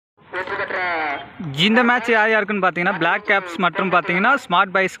இந்த மேட்ச் யார் யாருக்குன்னு பார்த்தீங்கன்னா பிளாக் கேப்ஸ் மற்றும் பார்த்தீங்கன்னா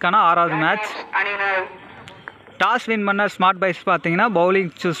ஸ்மார்ட் பாய்ஸ்க்கான 6வது மேட்ச். டாஸ் வின் பண்ண ஸ்மார்ட் பாய்ஸ் பார்த்தீங்கன்னா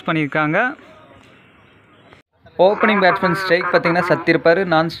பவுலிங் சூஸ் பண்ணியிருக்காங்க. ஓப்பனிங் பேட்ஸ்மேன் ஸ்ட்ரைக் பார்த்தீங்கன்னா சத்திருப்பார்,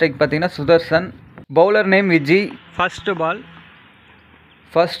 நான் ஸ்ட்ரைக் பார்த்தீங்கன்னா Sudarshan. Bowler name Viji. First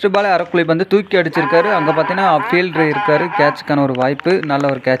ball அரைக்குழி வந்து தூக்கி அடிச்சிருக்காரு. அங்கே பார்த்தீங்கன்னா ஃபீல்டர் இருக்காரு, கேட்சுக்கான ஒரு வாய்ப்பு, நல்ல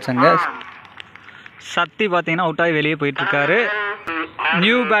ஒரு கேட்ச். அங்கே சத்தி பார்த்தீங்கன்னா அவுட் ஆகி வெளியே போயிட்டுருக்காரு.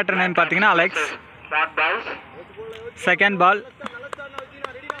 நியூ பேட்டர் நேம் பார்த்தீங்கன்னா Alex. Second ball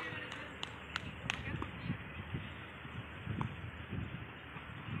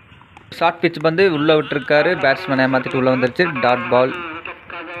short pitch வந்து உள்ளே விட்டுருக்காரு, பேட்ஸ்மேன் ஏமாற்றிட்டு உள்ளே வந்துருச்சு. Dot ball.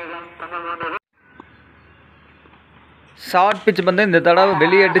 ஷார்ட் பிட்ச் வந்து இந்த தடவை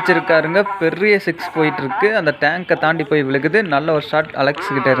வெளியே அடிச்சிருக்காருங்க, பெரிய 6 போயிட்டுருக்கு. அந்த டேங்கை தாண்டி போய் விழுகுது. நல்ல ஒரு ஷாட்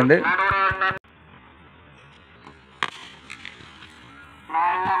அலெக்ஸ் கிட்ட இருந்து.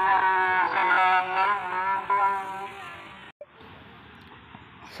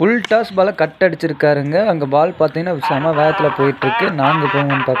 ஃபுல் டாஸ் பாலை கட் அடிச்சிருக்காருங்க. அங்கே பால் பார்த்தீங்கன்னா செம வேகத்தில் போயிட்டுருக்கு. 4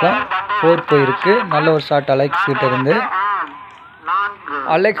 போகும்னு பார்க்கலாம், 4 போயிருக்கு. நல்ல ஒரு ஷாட் அலெக்ஸ் கிட்ட இருந்து.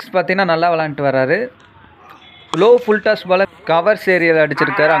 அலெக்ஸ் பார்த்தீங்கன்னா நல்லா விளாண்டுட்டு வர்றாரு. லோ ஃபுல் டாஸ் பாலை கவர்ஸ் ஏரியாவில்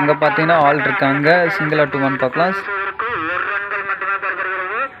அடிச்சிருக்காரு. அங்கே பார்த்தீங்கன்னா ஆல் இருக்காங்க. சிங்கிள் ஆர் 2 பார்க்கலாம்.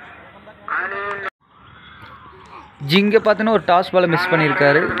 இங்கே பார்த்தீங்கன்னா ஒரு டாஸ் பாலை மிஸ்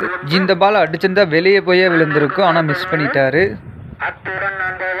பண்ணியிருக்காரு. இந்த பாலை அடிச்சிருந்தா வெளியே போயே விழுந்திருக்கும், ஆனால் மிஸ் பண்ணிட்டாரு.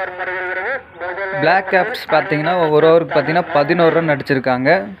 பிளாக் கேப்ஸ் பார்த்தீங்கன்னா ஒரு ஓவருக்கு பார்த்தீங்கன்னா 11 ரன் அடிச்சிருக்காங்க.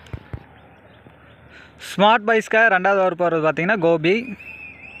 ஸ்மார்ட் பாய்ஸ்க்காக 2வது ஓவர் போகிறது பார்த்தீங்கன்னா கோபி.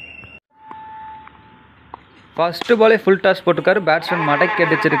 ஃபர்ஸ்ட் பாலே ஃபுல் டாஸ் போட்டிருக்காரு, பேட்ஸ்மேன் மடக்கி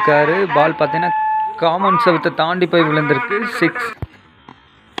அடிச்சிருக்காரு. பால் பார்த்தீங்கன்னா காமன் செவத்தை தாண்டி போய் விழுந்திருக்கு. 6.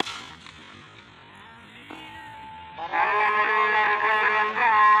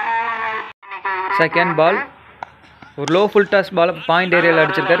 செகண்ட் பால் ஒரு low full toss ball point ஏரியாவில்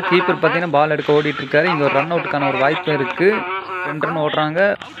அடிச்சிருக்காரு. கீப்பர் பார்த்தீங்கன்னா பால் எடுக்க ஓடிட்டு இருக்காரு. இங்கே ஒரு ரன் அவுட்டுக்கான ஒரு வாய்ப்பு இருக்குது. 2 ரன் ஓடுறாங்க.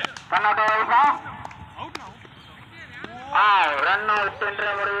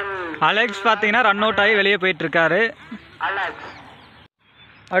 அலெக்ஸ் பார்த்தீங்கன்னா ரன் அவுட் ஆகி வெளியே போயிட்டு இருக்காரு.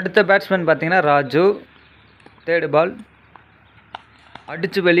 அடுத்த பேட்ஸ்மேன் பார்த்தீங்கன்னா ராஜு. தேர்ட் பால்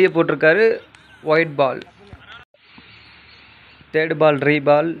அடித்து வெளியே போட்டிருக்காரு. White ball. தேர்ட் பால்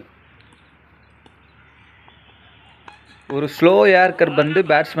ரீபால். ஒரு ஸ்லோ ஏர்க்கர் வந்து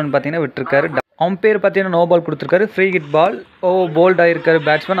பேட்ஸ்மேன் பார்த்தீங்கன்னா விட்டுருக்காரு. அம்பையர் பார்த்தீங்கன்னா நோ பால் கொடுத்துருக்காரு. ஃப்ரீ ஹிட் பால். போல்ட் ஆகிருக்காரு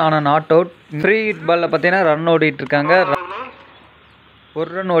பேட்ஸ்மேன், ஆனால் நாட் அவுட். ஃப்ரீ ஹிட் பாலில் பார்த்தீங்கன்னா ரன் ஓடிட்டு இருக்காங்க.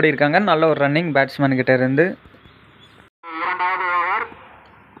 1 ரன் ஓடி இருக்காங்க. நல்ல ஒரு ரன்னிங் பேட்ஸ்மேன் கிட்ட இருந்து.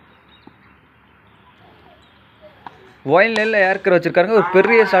 ஒயில் நெல்ல ஏர்க்கர் வச்சிருக்காங்க. ஒரு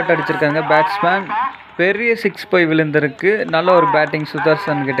பெரிய ஷாட் அடிச்சிருக்காங்க பேட்ஸ்மேன். பெரிய 6 போய் விழுந்திருக்கு. நல்ல ஒரு பேட்டிங்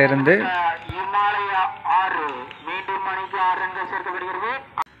சுதர்சன் கிட்ட இருந்து.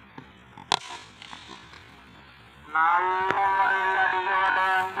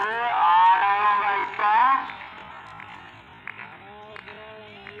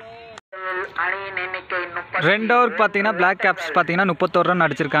 ரெண்டு ஓவருக்கு பார்த்தீங்கன்னா பிளாக் கேப்ஸ் பார்த்தீங்கன்னா 31 ரன்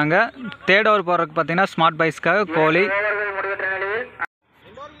அடிச்சிருக்காங்க. தேர்ட் ஓவர் போகிறதுக்கு பார்த்தீங்கன்னா ஸ்மார்ட் பாய்ஸ்க்காக கோலி.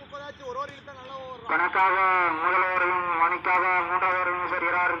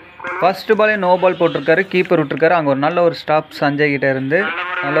 ஃபர்ஸ்ட் பாலே நோ பால் போட்டிருக்காரு, கீப்பர் விட்டுருக்காரு. அங்கே ஒரு நல்ல ஒரு ஸ்டாப் சஞ்சய் கிட்ட இருந்து.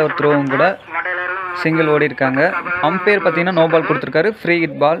 நல்ல ஒரு த்ரோவும் கூட. சிங்கிள் ஓடி இருக்காங்க. அம்பையர் பார்த்தீங்கன்னா நோ பால் கொடுத்துருக்காரு. ஃப்ரீ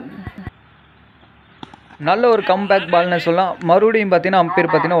ஹிட் பால். நல்ல ஒரு கம்பேக் பால்னு சொல்லலாம். மறுபடியும் பார்த்தீங்கன்னா அம்பையர்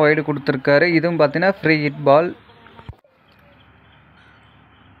பார்த்தீங்கன்னா ஒய்டு கொடுத்துருக்காரு. இதுவும் பார்த்தீங்கன்னா ஃப்ரீ ஹிட் பால்.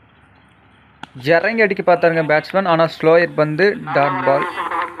 இறங்கி அடிக்க பார்த்தாருங்க பேட்ஸ்மேன், ஆனால் ஸ்லோயர் வந்து டாட் பால்.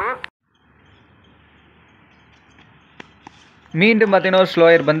 மீண்டும் பார்த்தீங்கன்னா ஒரு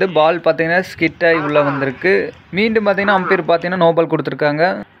ஸ்லோயர் வந்து பால் பார்த்தீங்கன்னா ஸ்கிட் ஆகி உள்ளே வந்திருக்கு. மீண்டும் பார்த்தீங்கன்னா அம்பையர் பார்த்தீங்கன்னா நோ பால் கொடுத்துருக்காங்க.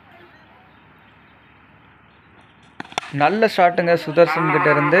 நல்ல ஷாட்டுங்க சுதர்சன் கிட்ட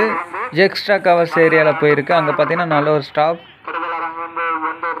இருந்து. எக்ஸ்ட்ரா கவர்ஸ் ஏரியாவில் போயிருக்கு. அங்கே பார்த்தீங்கன்னா நல்ல ஒரு ஸ்டாப்.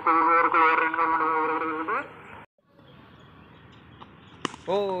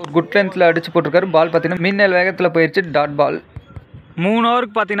 குட் லென்த்தில் அடிச்சு போட்டிருக்காரு. பால் பார்த்தீங்கன்னா மின்னல் வேகத்தில் போயிடுச்சு. Dot ball. 3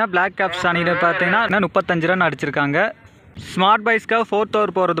 ஓவருக்கு பார்த்தீங்கன்னா பிளாக் கேப்ஸ் அணியில் பார்த்தீங்கன்னா 35 ரன் அடிச்சிருக்காங்க. ஸ்மார்ட் பாய்ஸ்க்காக 4th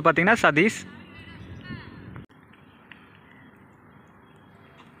ஓவர் போகிறது பார்த்தீங்கன்னா சதீஷ்.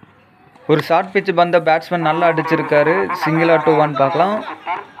 ஒரு ஷார்ட் பிட்ச் பந்த பேட்ஸ்மேன் நல்லா அடிச்சிருக்காரு. சிங்கிள் ஆர் 2 பார்க்கலாம்.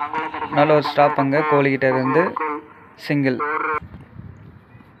 நல்ல ஒரு ஸ்டாப் அங்கே கோலிக்கிட்ட இருந்து. சிங்கிள்.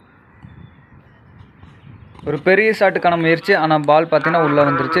 ஒரு பெரிய ஷாட்டுக்கான முயற்சி, ஆனால் பால் பார்த்தீங்கன்னா உள்ளே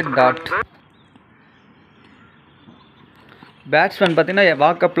வந்துருச்சு. டாட். பேட்ஸ்மேன் பார்த்தீங்கன்னா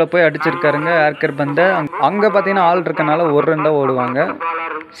வாக்கப்பில் போய் அடிச்சிருக்காருங்க ஏர்க்கர் பந்தை. அங்கே பார்த்தீங்கன்னா ஆள் இருக்கனால 1 ரன் தான் ஓடுவாங்க.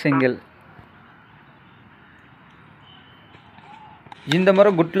 சிங்கிள். இந்த முறை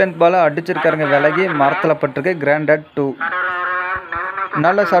குட் லென்த் பாலை அடிச்சிருக்காருங்க, விலகி மரத்தில் பட்டிருக்கு. கிராண்டட் 2.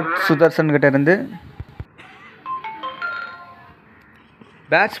 நல்ல ஷாட் சுதர்சன் கிட்ட இருந்து.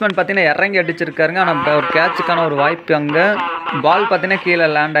 பேட்ஸ்மேன் பார்த்தீங்கன்னா இறங்கி அடிச்சிருக்காருங்க, ஆனால் ஒரு கேட்சுக்கான ஒரு வாய்ப்பு அங்கே. பால் பார்த்தீங்கன்னா கீழே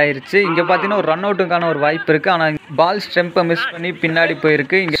லேண்ட் ஆயிடுச்சு. இங்கே பார்த்தீங்கன்னா ஒரு ரன் அவுட்டுக்கான ஒரு வாய்ப்பு இருக்குது, ஆனால் பால் ஸ்டெம்பை மிஸ் பண்ணி பின்னாடி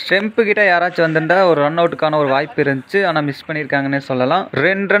போயிருக்கு. இங்கே ஸ்டெம்பு கிட்ட யாராச்சும் வந்துட்டா ஒரு ரன் அவுட்டுக்கான ஒரு வாய்ப்பு இருந்துச்சு, ஆனால் மிஸ் பண்ணியிருக்காங்கன்னே சொல்லலாம்.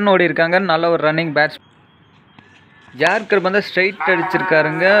 2 ரன் ஓடி இருக்காங்க. நல்ல ஒரு ரன்னிங் பேட்ஸ். யார்கர் வந்து ஸ்ட்ரைட்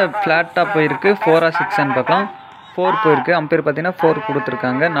அடிச்சிருக்காருங்க, ஃப்ளாட்டாக போயிருக்கு. 4 ஆ 6 பார்க்கலாம். 4 போயிருக்கு. அம்பையர் பார்த்தீங்கன்னா 4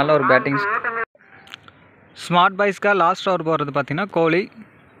 கொடுத்துருக்காங்க. நல்ல ஒரு பேட்டிங். ஸ்மார்ட் பாய்ஸ்க்காக லாஸ்ட் ஓவர் போகிறது பார்த்தீங்கன்னா கோலி.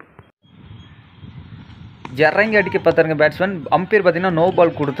 இறங்கி அடிக்க பார்த்தாருங்க பேட்ஸ்மேன். அம்பையர் பார்த்தீங்கன்னா நோ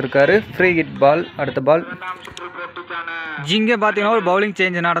பால் கொடுத்துருக்காரு. ஃப்ரீ ஹிட் பால். அடுத்த பால். இங்கே பார்த்தீங்கன்னா ஒரு பவுலிங்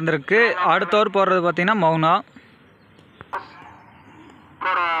சேஞ்ச் நடந்திருக்கு. அடுத்த ஓவர் போடுறது பார்த்தீங்கன்னா மௌனா.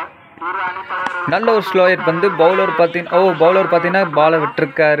 நல்ல ஒரு ஸ்லோயர் வந்து பவுலர் பார்த்தீங்கன்னா பாலை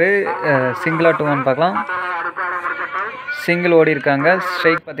விட்டுருக்காரு. சிங்கிளா 2 பார்க்கலாம். சிங்கிள் ஓடி இருக்காங்க.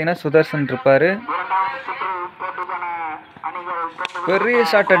 ஸ்ட்ரைக் பார்த்தீங்கன்னா சுதர்சன் இருப்பார். பெரிய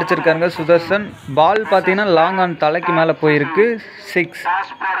ஷாட் அடிச்சிருக்காருங்க சுதர்சன். பால் பார்த்தீங்கன்னா லாங் ஆன் தலைக்கு மேலே போயிருக்கு. 6.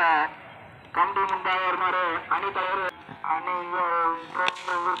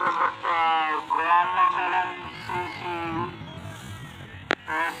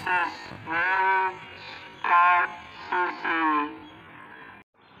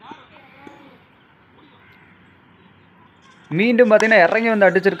 மீண்டும் பார்த்தீங்கன்னா இறங்கி வந்து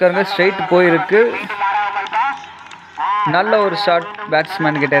அடிச்சிருக்காருங்க. ஸ்ட்ரைட் போயிருக்கு. நல்ல ஒரு ஷாட்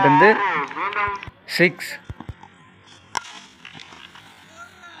பேட்ஸ்மேன் கிட்ட இருந்து. 6.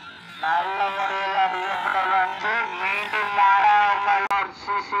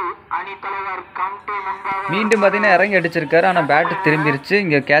 மீண்டும் பார்த்தீங்கன்னா இறங்கி அடிச்சிருக்காரு, ஆனால் பேட்டு திரும்பிருச்சு.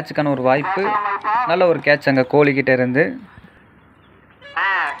 இங்கே கேட்சுக்கான ஒரு வாய்ப்பு. நல்ல ஒரு கேட்ச் அங்கே கோலி கிட்ட இருந்து.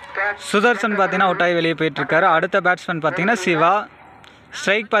 சுதர்சன் பார்த்தீங்கன்னா அவுட் ஆகி வெளியே போயிட்டுருக்காரு. அடுத்த பேட்ஸ்மேன் பார்த்தீங்கன்னா சிவா.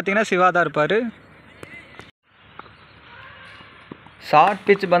 ஸ்ட்ரைக் பார்த்தீங்கன்னா சிவா தான் இருப்பார். ஷார்ட்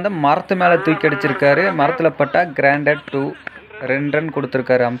பிச் பந்த மரத்து மேலே தூக்கி அடிச்சிருக்காரு. மரத்தில் பட்டா கிராண்டட் 2. 2 ரன்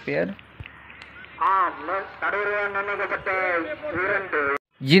கொடுத்துருக்காரு அம்பையர்.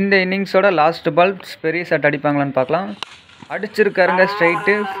 இந்த இன்னிங்ஸோட லாஸ்ட் பால். பெரிய ஷாட் அடிப்பாங்களான்னு பார்க்கலாம். அடிச்சிருக்காருங்க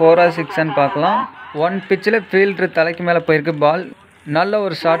ஸ்ட்ரைட்டு. 4 ஆ 6 பார்க்கலாம். 1 பிச்சில் ஃபீல்டர் தலைக்கு மேலே போயிருக்கு பால். நல்ல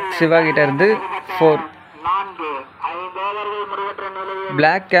ஒரு ஷாட் சிவா கிட்ட இருந்து. 4.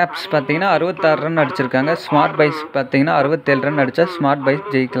 பிளாக் கேப்ஸ் பார்த்தீங்கன்னா 66 ரன் அடிச்சிருக்காங்க. ஸ்மார்ட் பாய்ஸ் பார்த்தீங்கன்னா 67 ரன் அடித்தா ஸ்மார்ட் பாய்ஸ்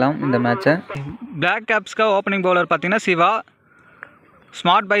ஜெயிக்கலாம் இந்த மேட்சை. பிளாக் கேப்ஸ்க்காக ஓப்பனிங் பவுலர் பார்த்தீங்கன்னா Siva.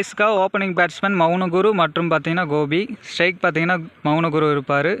 Smart பாய்ஸ்க்காக opening batsman Mounaguru மற்றும் பார்த்தீங்கன்னா கோபி. ஸ்ட்ரைக் பார்த்தீங்கன்னா மௌனகுரு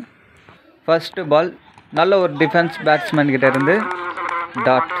இருப்பார். First ball. நல்ல ஒரு டிஃபென்ஸ் பேட்ஸ்மேன் கிட்ட இருந்து.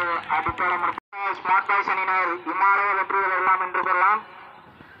 டாட்.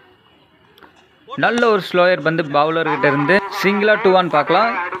 நல்ல ஒரு ஸ்லோயர் வந்து பவுலர் கிட்ட இருந்து. சிங்கிளா 2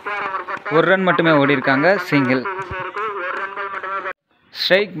 பார்க்கலாம். 1 ரன் மட்டுமே ஓடி இருக்காங்க. சிங்கிள்.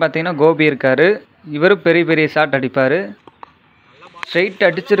 ஸ்ட்ரைக் பார்த்தீங்கன்னா கோபி இருக்காரு. இவரும் பெரிய பெரிய ஷாட் அடிப்பார். ஸ்ட்ரைட்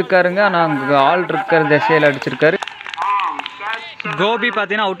அடிச்சிருக்காருங்க, ஆனால் அங்கே ஆள் இருக்கிற திசையில் அடிச்சிருக்காரு. கோபி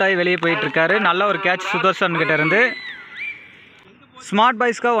பார்த்தீங்கன்னா அவுட் ஆகி வெளியே போயிட்டுருக்காரு. நல்ல ஒரு கேட்ச் சுதர்சன் கிட்ட இருந்து. ஸ்மார்ட்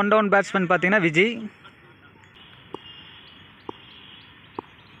பாய்ஸ்க்காக 1 டவுன் பேட்ஸ்மேன் பார்த்தீங்கன்னா விஜய்.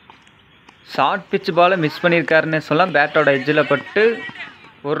 ஷார்ட் பிச் பாலை மிஸ் பண்ணியிருக்காருன்னு சொல்லலாம். பேட்டோட எட்ஜில் பட்டு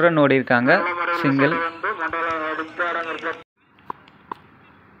 1 ரன் ஓடி இருக்காங்க. சிங்கிள்.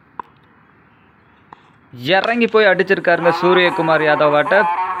 இறங்கி போய் அடிச்சிருக்காருங்க சூரியகுமார் யாதவாட்ட.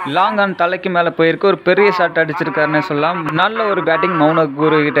 லாங் ஆன் தலைக்கு மேலே போயிருக்கு. ஒரு பெரிய ஷாட் அடிச்சிருக்காருன்னு சொல்லலாம். நல்ல ஒரு பேட்டிங்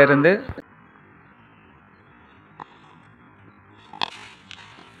மௌனகுரு கிட்ட இருந்து.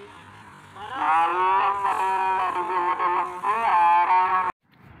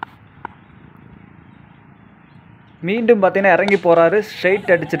 மீண்டும் பார்த்தீங்கன்னா இறங்கி போகிறாரு.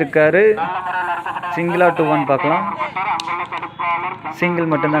 ஸ்ட்ரைட் அடிச்சிருக்காரு. சிங்கிளா 2 பார்க்கலாம். சிங்கிள்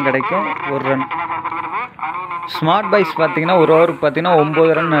மட்டும்தான் கிடைக்கும். 1 ரன். ஸ்மார்ட் பாய்ஸ் பார்த்தீங்கன்னா ஒரு ஓவருக்கு பார்த்தீங்கன்னா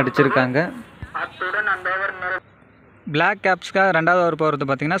 9 ரன் அடிச்சிருக்காங்க. பிளாக் கேப்ஸ்க்காக 2வது ஓவர் போகிறது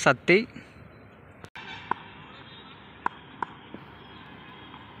பார்த்தீங்கன்னா சத்தி.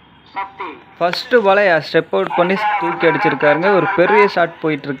 ஃபஸ்ட்டு பாலை ஸ்டெப் அவுட் பண்ணி தூக்கி அடிச்சிருக்காருங்க. ஒரு பெரிய ஷாட்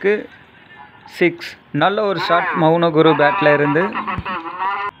போயிட்டுருக்கு. 6. நல்ல ஒரு ஷாட் மௌனகுரு பேட்டில் இருந்து.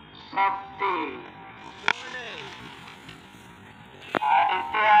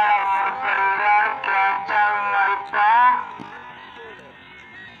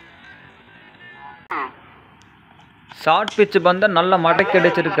 ஷார்ட் பிச்சு பந்த நல்ல மடக்கி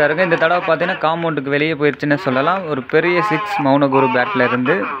அடிச்சிருக்காருங்க. இந்த தடவை பார்த்தீங்கன்னா காம்பவுண்டுக்கு வெளியே போயிடுச்சுன்னு சொல்லலாம். ஒரு பெரிய 6 மௌனகுரு பேட்டில்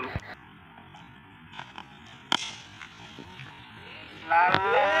இருந்து.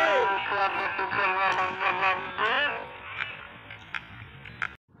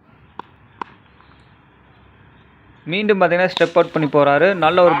 மீண்டும் பார்த்தீங்கன்னா ஸ்டெப் அவுட் பண்ணி போகிறாரு.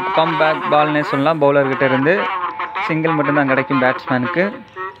 நல்ல ஒரு கம் பேக் பால்னே சொல்லலாம். பவுலர்கிட்ட இருந்து சிங்கிள் மட்டும்தான் கிடைக்கும் பேட்ஸ்மேனுக்கு.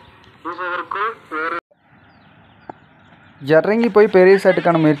 இறங்கி போய் பெரிய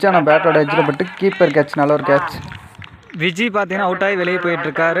ஷாட்டுக்கான முயற்சி, ஆனால் பேட்டோட எட்ஜில் பட்டு கீப்பர் கேட்ச், நல்ல ஒரு கேட்ச். விஜய் பார்த்தீங்கன்னா அவுட் ஆகி வெளியே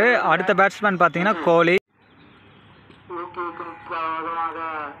போயிட்டுருக்காரு. அடுத்த பேட்ஸ்மேன் பார்த்தீங்கன்னா கோலி.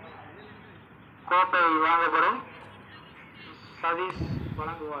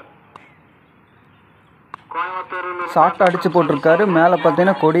 ஷாட் அடித்து போட்டிருக்காரு. மேலே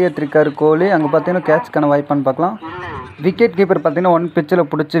பார்த்தீங்கன்னா கொடியேற்றிருக்காரு கோலி. அங்கே பார்த்தீங்கன்னா கேட்ச்க்கான வாய்ப்பான்னு பார்க்கலாம். விக்கெட் கீப்பர் பார்த்தீங்கன்னா ஒன் பிச்சில்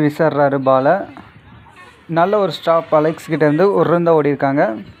பிடிச்சி விசாடுறாரு பாலை. நல்ல ஒரு ஸ்டாப் அலெக்ஸ் கிட்டேருந்து ஒரு ரன் ஓடி இருக்காங்க.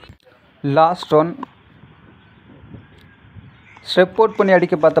 Last one. ஸ்டெப் அவுட் பண்ணி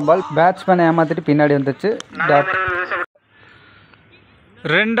அடிக்க பார்த்த பால் பேட்ஸ்மேனை ஏமாற்றிட்டு பின்னாடி வந்துச்சு. டாட்.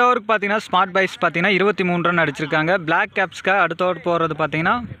 2 ஓவருக்கு பார்த்தீங்கன்னா ஸ்மார்ட் பாய்ஸ் பார்த்தீங்கன்னா 23 ரன் அடிச்சிருக்காங்க. பிளாக் கேப்ஸ்க்காக அடுத்த ஓவர் போகிறது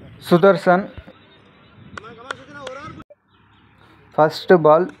பார்த்தீங்கன்னா சுதர்சன். ஃபஸ்ட்டு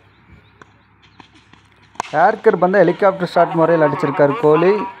பால் ஏர்கர் பந்து ஹெலிகாப்டர் ஷாட் முறையில் அடிச்சிருக்காரு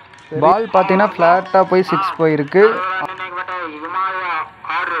கோலி. பால் பார்த்தீங்கன்னா ஃப்ளாட்டாக போய் 6 போயிருக்கு.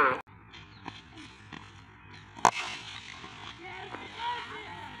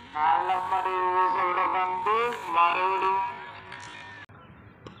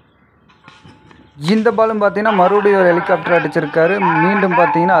 இந்த பாலும் பார்த்தீங்கன்னா மறுபடியும் ஒரு ஹெலிகாப்டர் அடிச்சிருக்காரு. மீண்டும்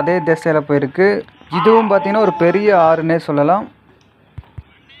பார்த்தீங்கன்னா அதே திசையில் போயிருக்கு. இதுவும் பார்த்தீங்கன்னா ஒரு பெரிய 6ன்னே சொல்லலாம்.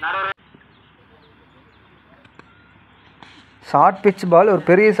 ஷார்ட் பிச் பால், ஒரு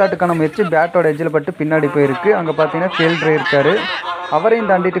பெரிய ஷாட்டுக்கான முயற்சி, பேட்டோட எட்ஜில் பட்டு பின்னாடி போயிருக்கு. அங்கே பார்த்தீங்கன்னா ஃபீல்டர் இருக்கார், அவரையும்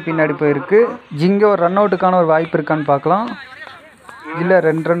தாண்டிட்டு பின்னாடி போயிருக்கு. இங்கே ஒரு ரன் அவுட்டுக்கான ஒரு வாய்ப்பு இருக்கான்னு பார்க்கலாம். இல்லை,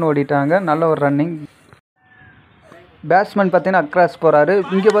 2 ரன் ஓடிட்டாங்க. நல்ல ஒரு ரன்னிங். பேட்ஸ்மேன் பார்த்தீங்கன்னா அக்ராஸ் போகிறாரு.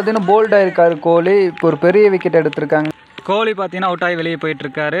 இங்கே பார்த்தீங்கன்னா போல்டாக இருக்கார் கோலி. இப்போ ஒரு பெரிய விக்கெட் எடுத்திருக்காங்க. கோலி பார்த்தீங்கன்னா அவுட் ஆகி வெளியே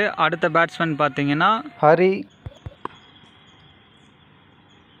போயிட்டுருக்காரு. அடுத்த பேட்ஸ்மேன் பார்த்தீங்கன்னா ஹரி.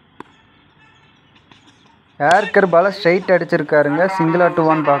 ஏர்கர் பாலை ஸ்ட்ரைட் அடிச்சிருக்காருங்க. சிங்கிள் ஆர்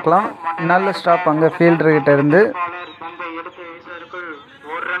 2 பார்க்கலாம். நல்ல ஸ்டாப் அங்கே ஃபீல்டர்கிட்ட இருந்து.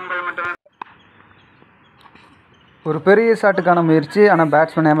 ஒரு பெரிய ஷாட்டுக்கான முயற்சி, ஆனால்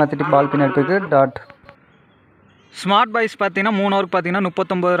பேட்ஸ்மேன் ஏமாற்றிட்டு பால் பின்னாடி போயிருக்கு. டாட். ஸ்மார்ட் பாய்ஸ் பார்த்தீங்கன்னா 3 ஓவருக்கு பார்த்தீங்கன்னா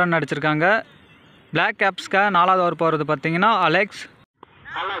 39 ரன் அடிச்சிருக்காங்க. பிளாக் கேப்ஸ்க்காக 4வது ஓவர் போகிறது பார்த்தீங்கன்னா அலெக்ஸ்.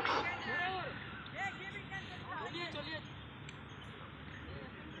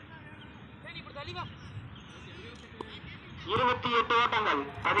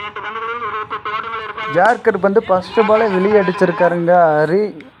 ஏர்கர் வந்து ஃபஸ்ட்டு பாலே வெளியே அடிச்சிருக்காருங்க ஹரி.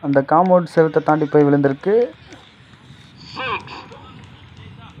 அந்த காம்பவுண்ட் செவத்தை தாண்டி போய் விழுந்திருக்கு.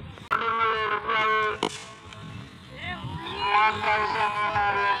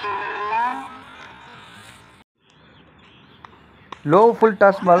 லோ ஃபுல்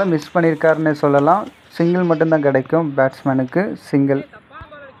டாஸ் பாலை மிஸ் பண்ணியிருக்காருன்னு சொல்லலாம். சிங்கிள் மட்டும்தான் கிடைக்கும் பேட்ஸ்மேனுக்கு. சிங்கிள்.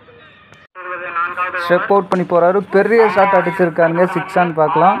 ஸ்டெப் அவுட் பண்ணி போகிறாரு. பெரிய ஷாட் அடிச்சிருக்காருங்க. 6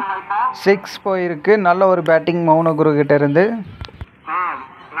 பார்க்கலாம். 6 போயிருக்கு. நல்ல ஒரு பேட்டிங் மௌனகுரு கிட்ட இருந்து.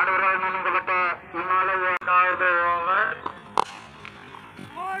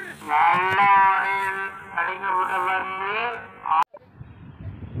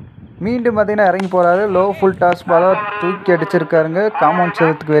 மீண்டும் பார்த்தீங்கன்னா இறங்கி போகிறாரு. லோ ஃபுல் டாஸ் பாலை தூக்கி அடிச்சிருக்காருங்க. காம்பவுண்ட்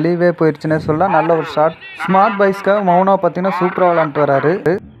செவத்துக்கு வெளியவே போயிடுச்சுன்னு சொல்லலாம். நல்ல ஒரு ஷாட். ஸ்மார்ட் பாய்ஸ்க்காக மௌனா பார்த்தீங்கன்னா சூப்பராக விளாண்டுட்டு வராரு.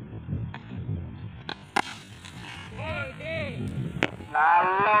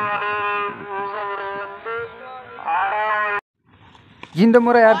 இந்த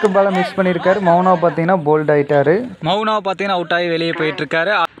முறை யாருக்கு பாலை மிஸ் பண்ணியிருக்காரு. மௌனாவை பார்த்தீங்கன்னா போல்ட் ஆகிட்டாரு. மௌனாவை பார்த்தீங்கன்னா அவுட் ஆகி வெளியே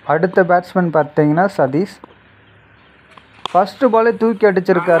போயிட்டுருக்காரு. அடுத்த பேட்ஸ்மேன் பார்த்தீங்கன்னா சதீஷ். ஃபஸ்ட்டு பாலே தூக்கி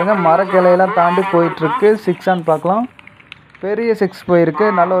அடிச்சிருக்காருங்க. மரக்கிளையெல்லாம் தாண்டி போயிட்டுருக்கு. 6 பார்க்கலாம். பெரிய 6 போயிருக்கு.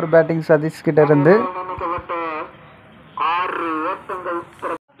 நல்ல ஒரு பேட்டிங் சதீஷ் கிட்ட இருந்து.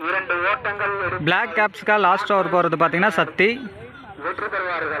 பிளாக் கேப்ஸ்க்காக லாஸ்ட் ஓவர் போகிறது பார்த்தீங்கன்னா சத்தி.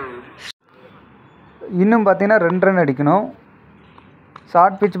 இன்னும் பார்த்தீங்கன்னா 2 ரன் அடிக்கணும்.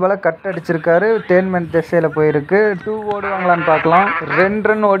 ஷார்ட் பிச் பாலை கட் அடிச்சிருக்காரு. டேன்மெண்ட் திசையில் போயிருக்கு. 2 ஓடுவாங்களான்னு பார்க்கலாம். 2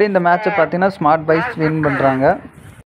 ரன் ஓடி இந்த மேட்சை பார்த்தீங்கன்னா ஸ்மார்ட் பாய்ஸ் வின் பண்ணுறாங்க.